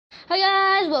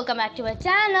welcome back to my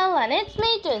channel, and it's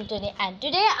me Tuntuni, and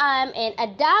today I'm in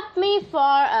Adapt Me for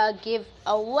a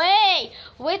giveaway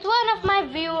with one of my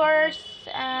viewers,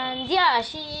 and yeah,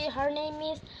 her name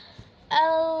is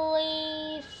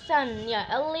Ellison. Yeah,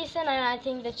 Ellison, and I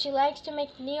think that she likes to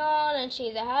make neon, and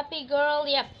she's a happy girl.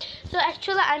 Yeah. So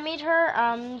actually, I meet her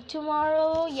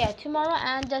tomorrow. Yeah, tomorrow,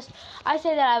 and just I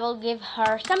say that I will give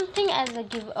her something as a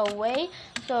giveaway.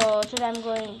 So today I'm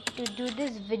going to do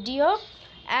this video,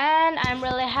 and I'm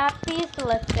really happy. So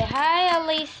let's say hi,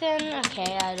 Ellison.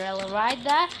 Okay, I really write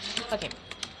that.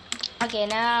 Okay,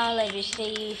 now let me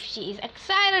see if she is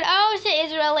excited. Oh, she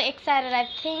is really excited. I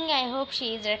hope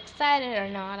she is excited or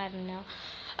not. I don't know.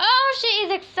 Oh, she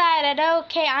is excited.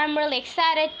 Okay, I'm really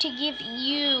excited to give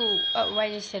you. Oh, why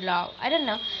is it low? I don't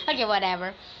know. Okay,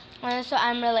 whatever. So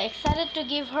I'm really excited to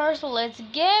give her. So let's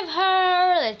give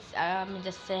her. Let's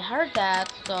just say her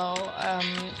that. So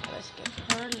let's give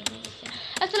her. Let me see.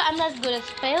 Actually, I'm not good at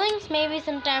spellings. Maybe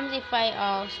sometimes if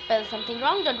I spell something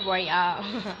wrong, don't worry.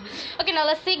 Okay, now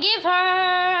let's see. Give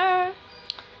her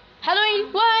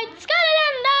Halloween White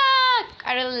Skeleton Duck.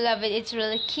 I really love it. It's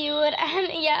really cute,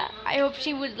 and yeah, I hope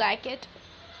she would like it.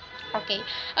 Okay.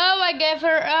 Oh, I gave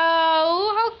her.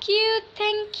 Oh, how cute!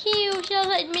 Thank you. She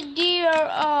let me, dear.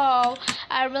 Oh,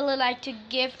 I really like to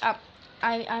give up.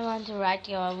 I want to write.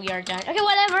 We are done. Okay,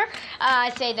 whatever.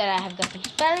 I say that I have got some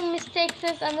spelling mistakes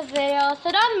on the video, so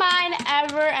don't mind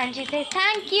ever. And she says,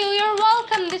 "Thank you. You're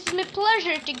welcome. This is my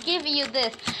pleasure to give you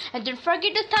this. And don't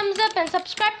forget to thumbs up and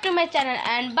subscribe to my channel.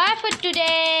 And bye for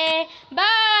today.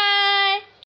 Bye."